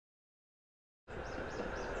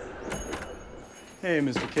Hey,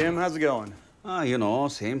 Mr. Kim, how's it going? You know,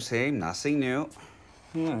 same, nothing new.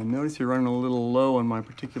 Yeah, I notice you're running a little low on my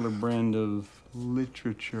particular brand of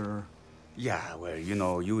literature. Yeah, well, you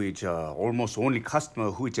know, you is almost only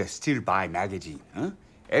customer who just still buy magazine, huh?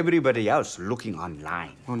 Everybody else looking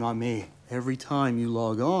online. Oh, not me. Every time you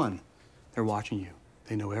log on, they're watching you.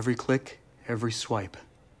 They know every click, every swipe.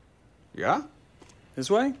 Yeah?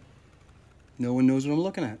 This way, no one knows what I'm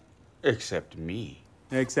looking at. Except me.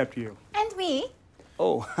 Except you. And me.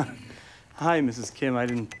 Oh, hi, Mrs. Kim. I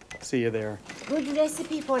didn't see you there. Good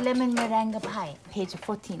recipe for lemon meringue pie, page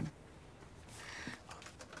 14.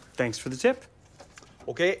 Thanks for the tip.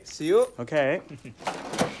 Okay, see you. Okay.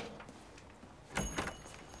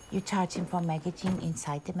 You charge him for magazine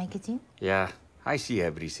inside the magazine? Yeah, I see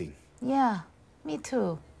everything. Yeah, me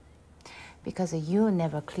too. Because you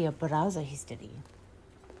never clear browser history.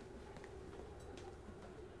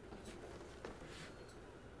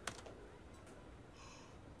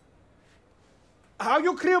 How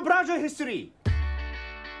you clear browser history?